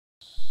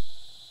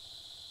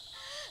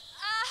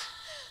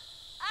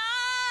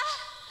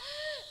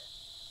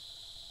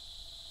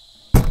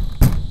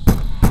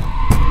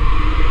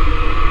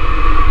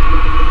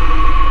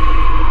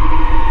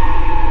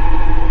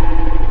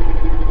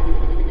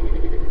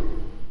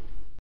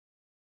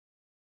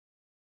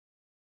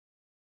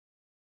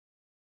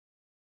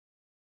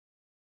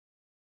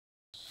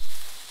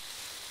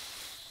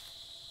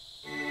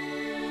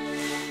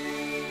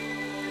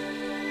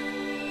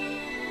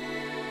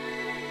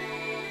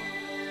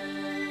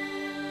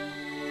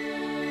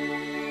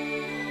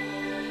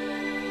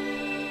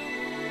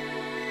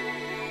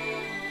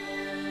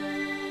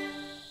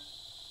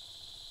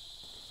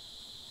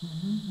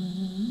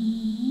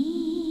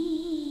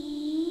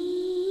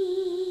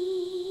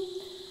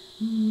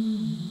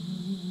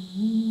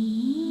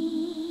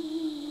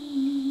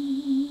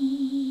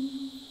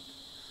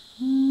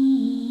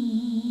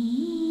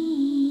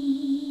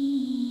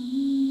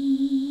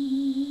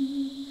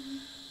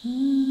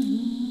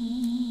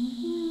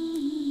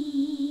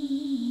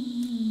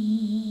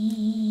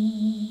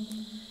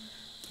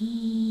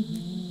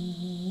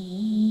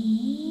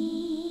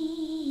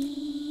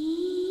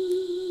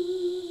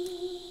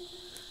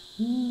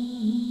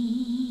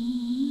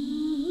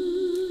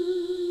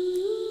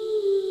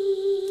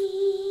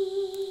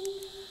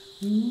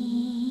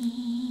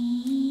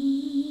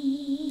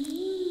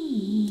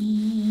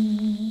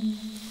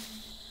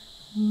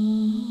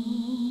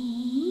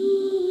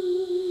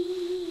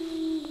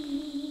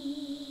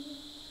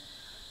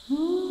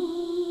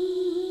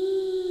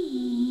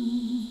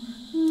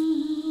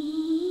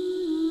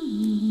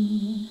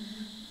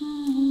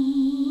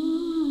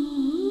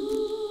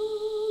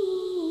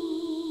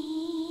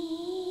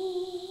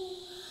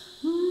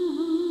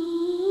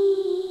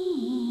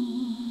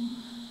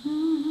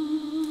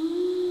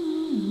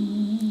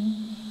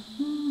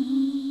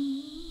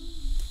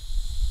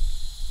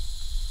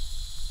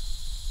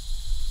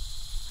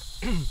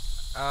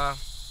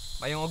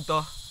Mayong og to.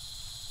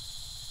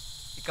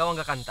 Ikaw ang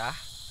gakanta?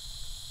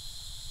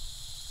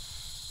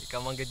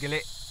 Ikaw ang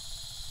gagili.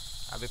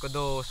 Sabi ko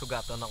do,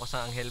 sugaton ako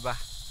sa anghel ba?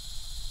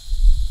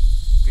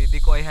 Pwede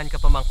ko ayhan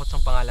ka pamangkot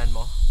sa pangalan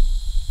mo?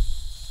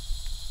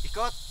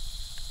 Ikot!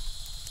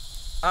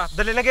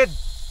 Dali na gid!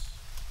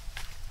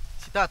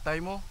 Si tatay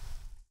mo.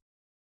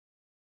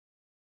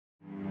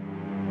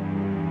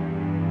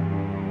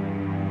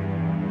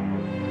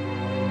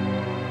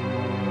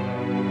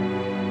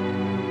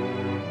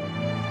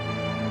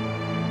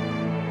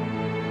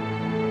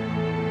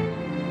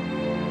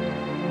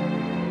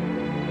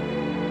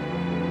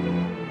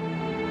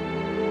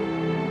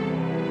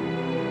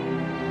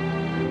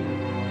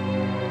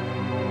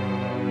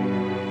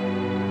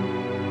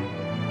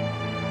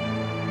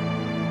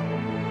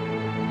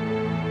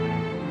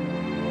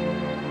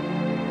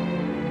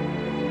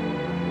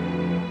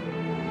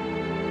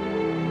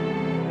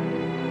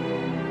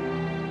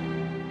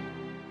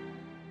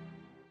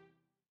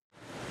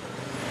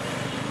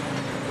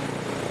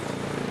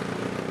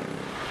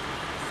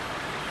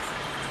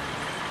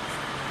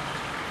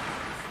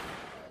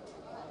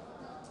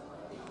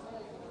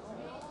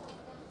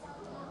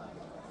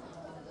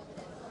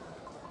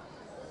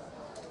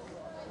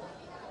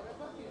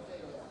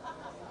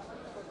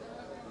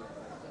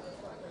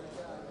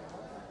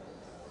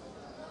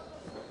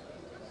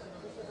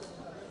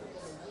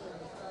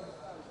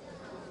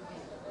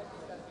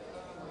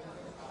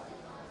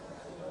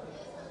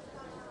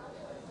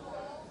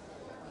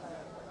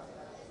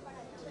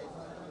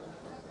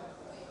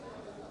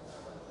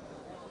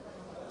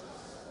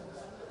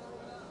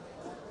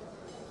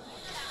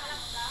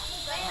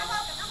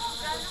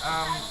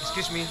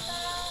 Excuse me.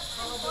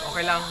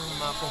 Okay lang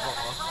mapungko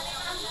ko?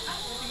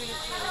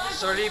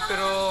 Sorry,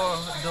 pero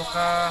do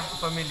ka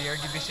familiar,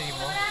 gibisay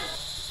mo?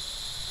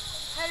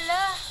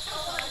 Hala!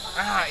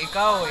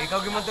 Ikaw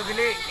giman to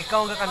gali.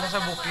 Ikaw ang gakanta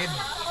sa bukid.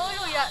 Oh,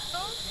 luya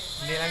to?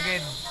 Hindi lang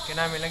gid.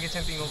 Kinami lang gid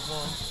sa tingog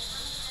mo.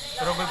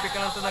 Pero gulpi ka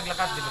lang to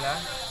naglakat, di ba?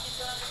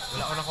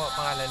 Wala ko nakuha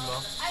pangalan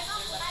mo.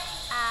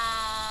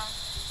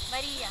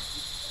 Maria.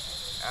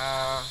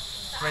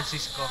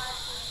 Francisco.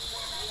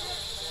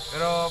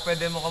 Pero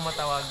pwede mo ko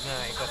matawag na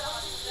ikot.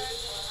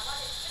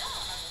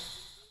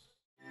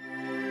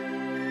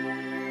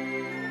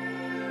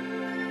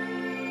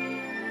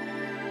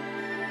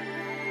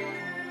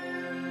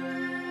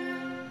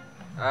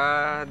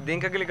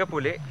 Din ka gali ka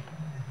puli?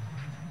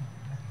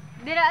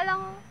 Dira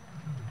lang.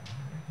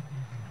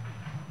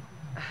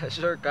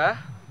 Sure ka?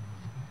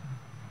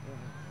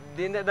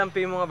 Di na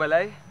dampi mo nga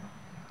balay?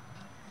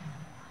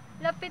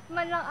 Lapit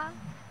man lang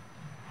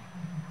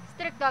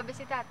Strict gabi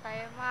si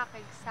tatay,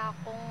 makakigsa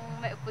kung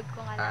may upod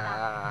ko nga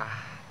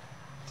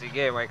lalaki.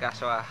 Sige, may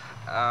kaso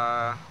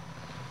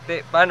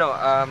paano?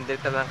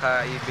 Dito lang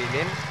ka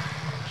ibilin?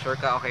 Sure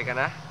ka, okay ka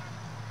na?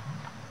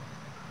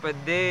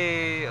 Pwede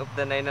of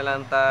the night na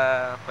lang ta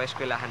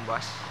pa-eskwelahan,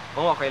 boss?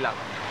 Oo, okay lang.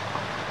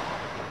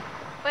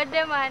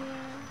 Pwede man.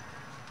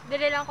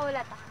 Dili lang ko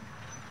wala ta.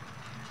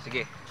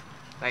 Sige,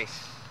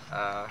 nice.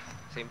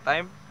 Same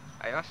time,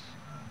 ayos.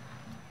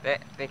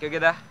 Thank you,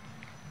 Gida.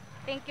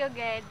 Thank you,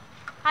 Ged.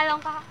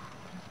 Halong ka.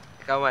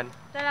 Ikaw man.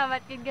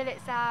 Salamat gid gali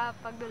sa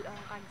pagdulong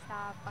kag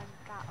sa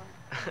pagkaon.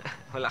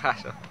 Wala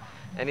kaso.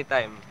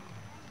 Anytime.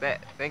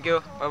 Thank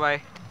you. Bye-bye.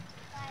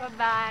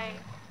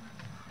 Bye-bye.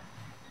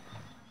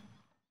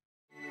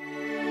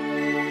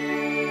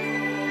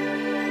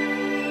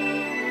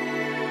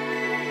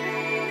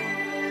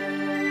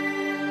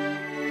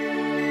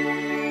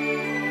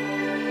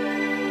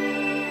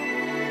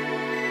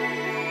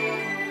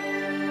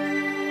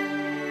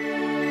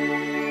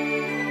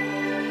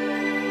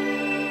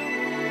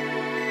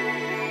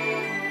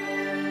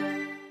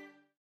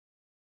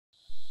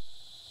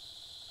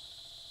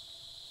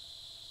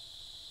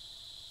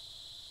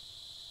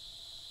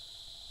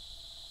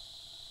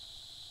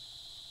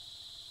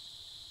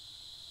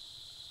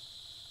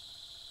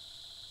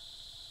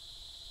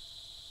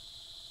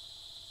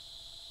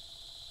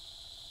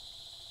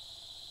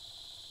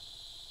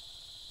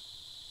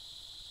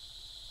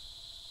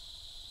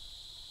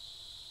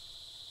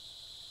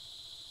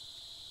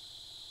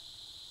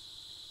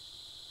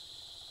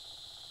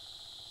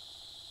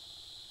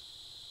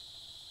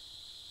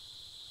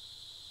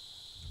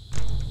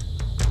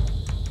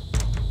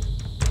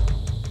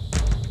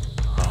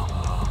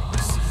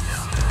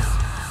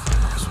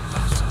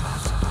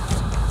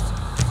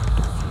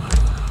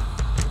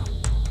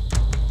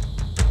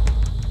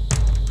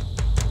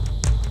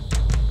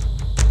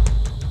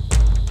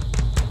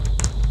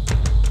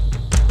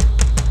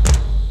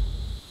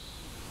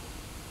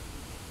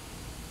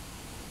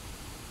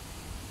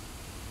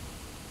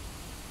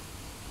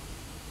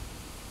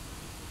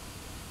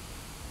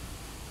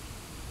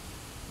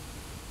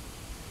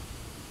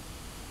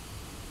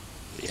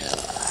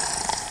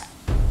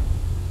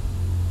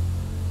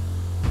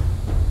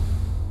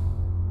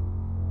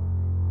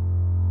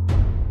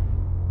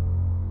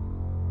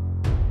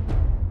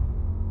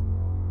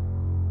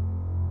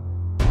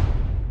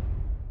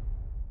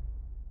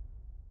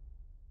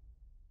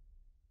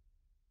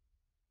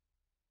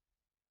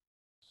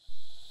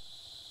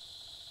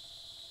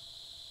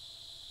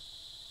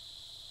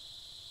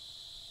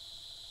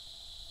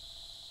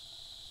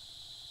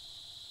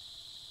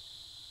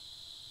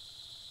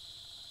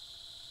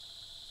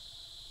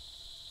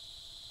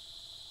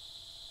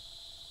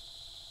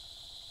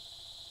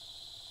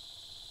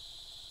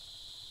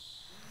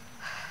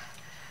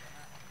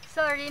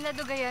 Sorry,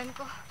 nadugayan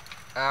ko.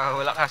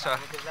 Wala kaso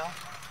ah.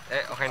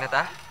 Okay na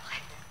ta?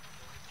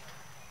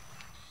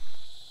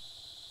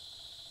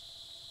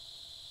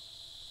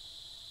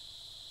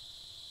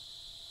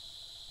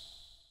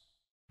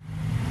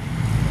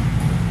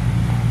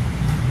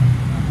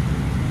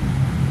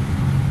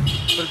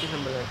 Sulti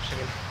ng balay.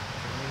 Sige.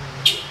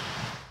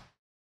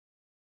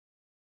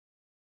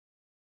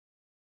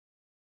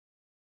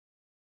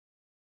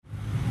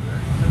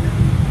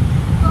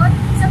 God,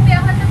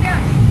 sabihan na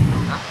biyan.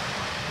 Ha?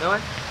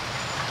 Naman?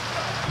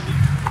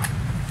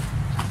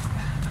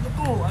 Ano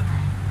to?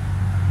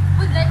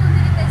 Would like kung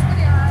dili tayo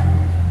istoryahan.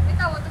 May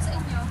tawa to sa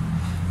inyo.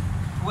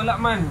 Wala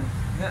man.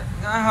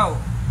 Ngahaw.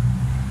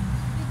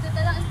 Dito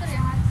na lang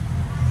istoryahan.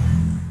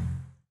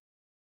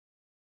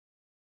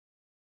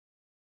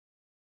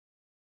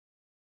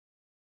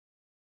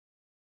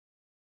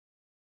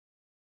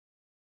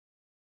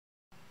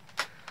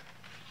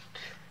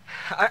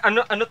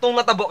 Ano tong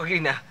natabo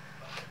kagina?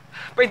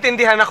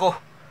 Paintindihan ako.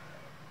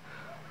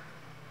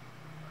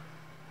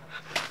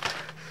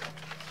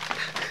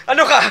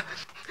 Ano ka?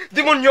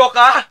 Demonyo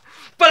ka?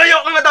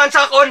 Palayo ka nga daan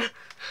sa akon!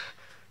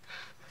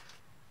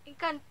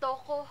 Inkanto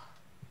ko.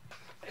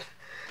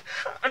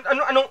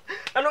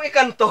 Anong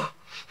ikanto?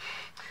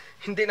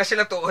 Hindi na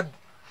sila tuod.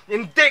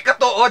 Hindi ka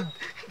tuod.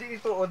 Hindi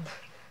tuod.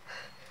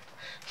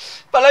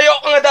 Palayo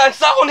ka nga daan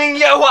sa akon,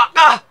 hingyawa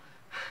ka!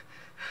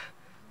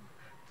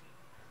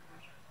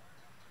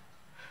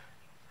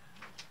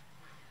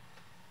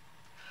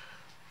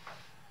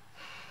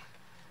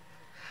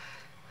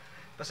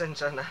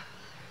 Pasensya na.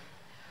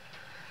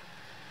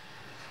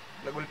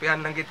 Nagulpihan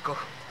lang gid ko.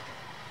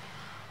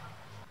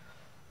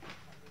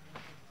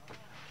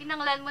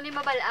 Kinanglan mo ni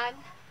mabalaan.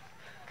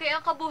 Kaya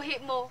ang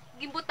kabuhi mo,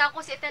 gimbuta ko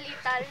si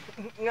ital-ital.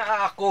 Nga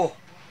ako.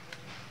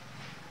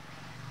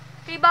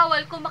 Kay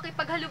bawal ko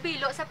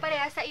makipaghalubilo sa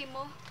pareha sa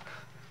imo.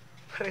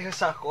 Pareha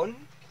sa akon?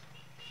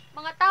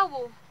 Mga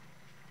tawo.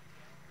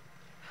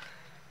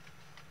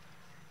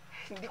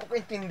 Hindi ko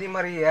kaintindi,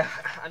 Maria.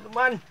 Ano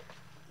man?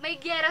 May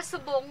gyera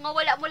subong nga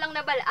wala mo lang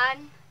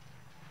nabalaan.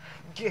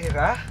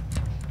 Gera?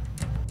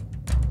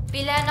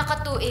 Pila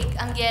nakatuig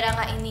ang gyera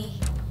nga ini.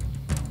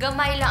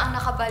 Gamay lang ang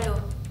nakabalo.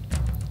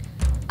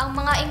 Ang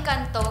mga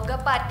engkanto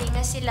gapati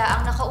nga sila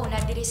ang nakauna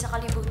diri sa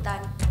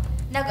kalibutan.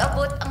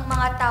 Nag-abot ang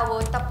mga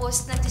tawo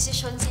tapos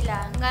nagdesisyon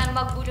sila nga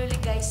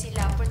magbululigay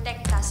sila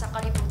protekta sa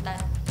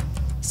kalibutan.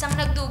 Sang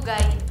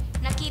nagdugay,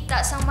 nakita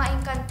sang mga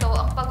engkanto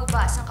ang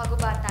paguba sang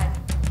kagubatan.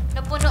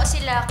 Napuno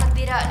sila kag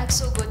dira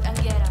nagsugod ang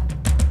gyera.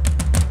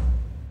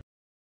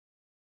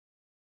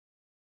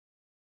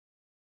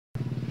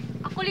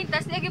 Ako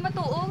lintas ni Agi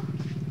Matuo.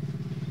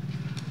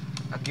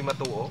 Agi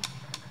Matuo?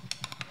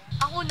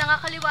 Ang una nga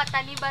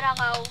kaliwatan ni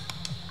Barangaw,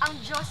 ang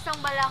Diyos ng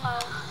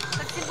Balangaw,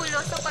 nagsimbolo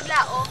sa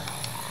paglaom.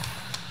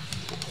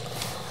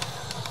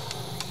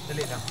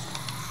 Dali lang.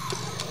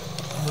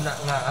 Muna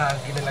nga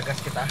ginalagas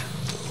kita.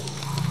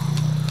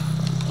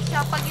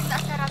 Isa pagin na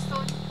sa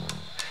rason.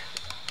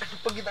 Ano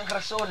pag ang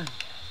rason?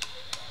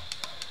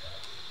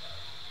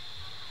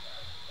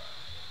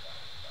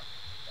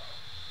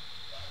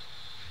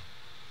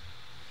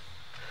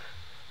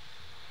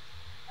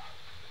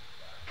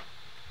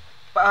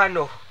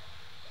 Paano?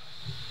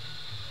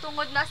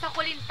 Tungod na sa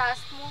kulintas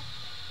mo.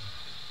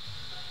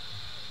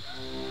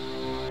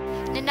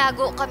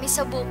 Nanago kami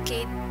sa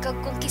bukid, kag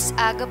kung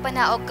kisaga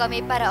panaog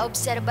kami para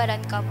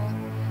obserbaran kamo.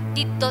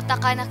 Dito ta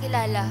ka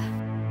nakilala.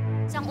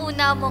 Sang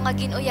una mo nga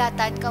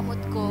ginuyatan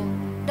kamot ko,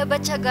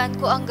 nabatsyagan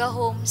ko ang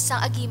gahom sang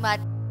Agimat.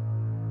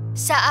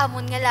 Sa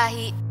amon nga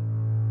lahi,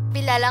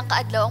 pilalang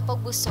kaadlaw ang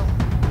pagbusong.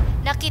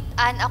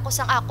 Nakit-an ako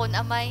sang akon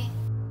amay.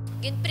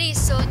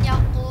 Ginpriso niya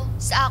ako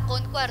sa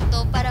akon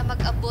kwarto para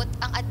mag-abot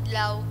ang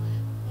adlaw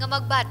nga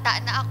magbata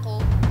na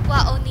ako,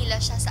 wao nila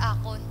siya sa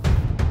akon.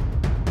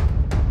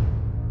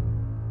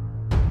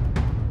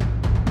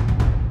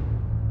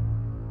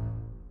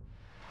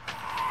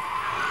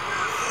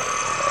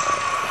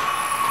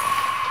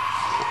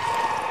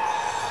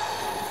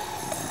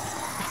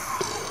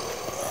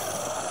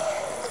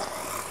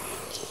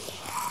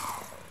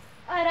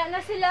 Ara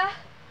na sila.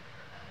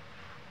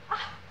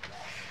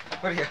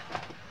 Maria.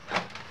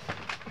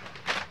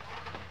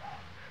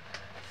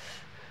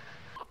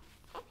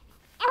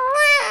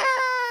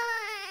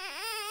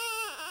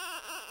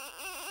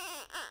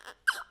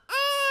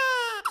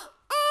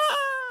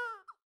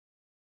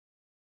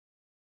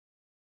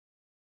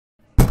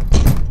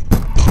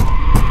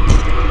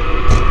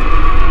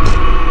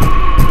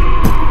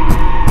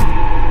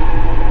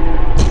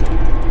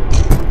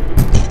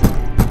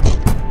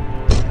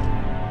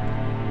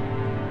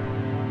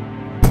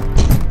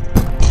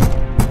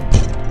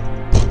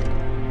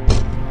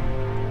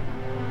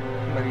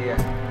 Maria.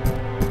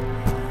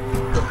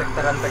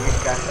 Protektaran tagig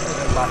ka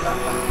sa bata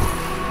ka.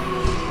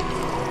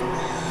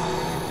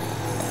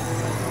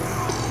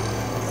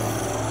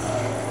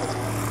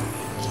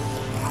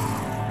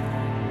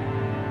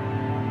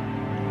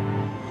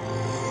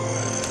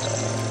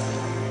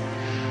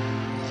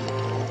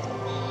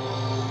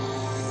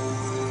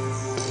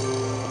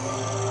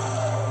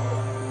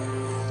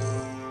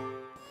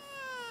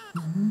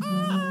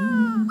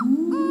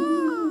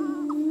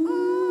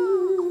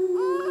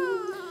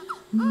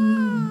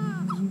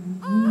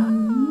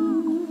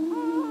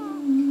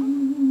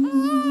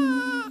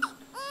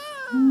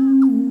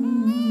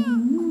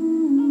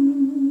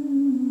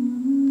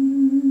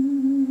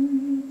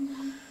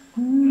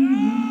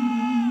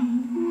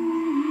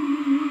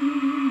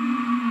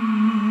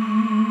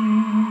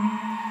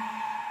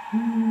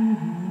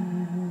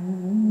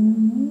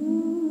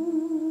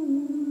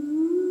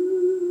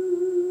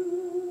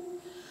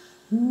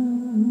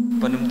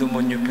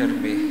 demonyo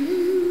perme,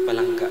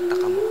 palangga ta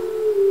kamo.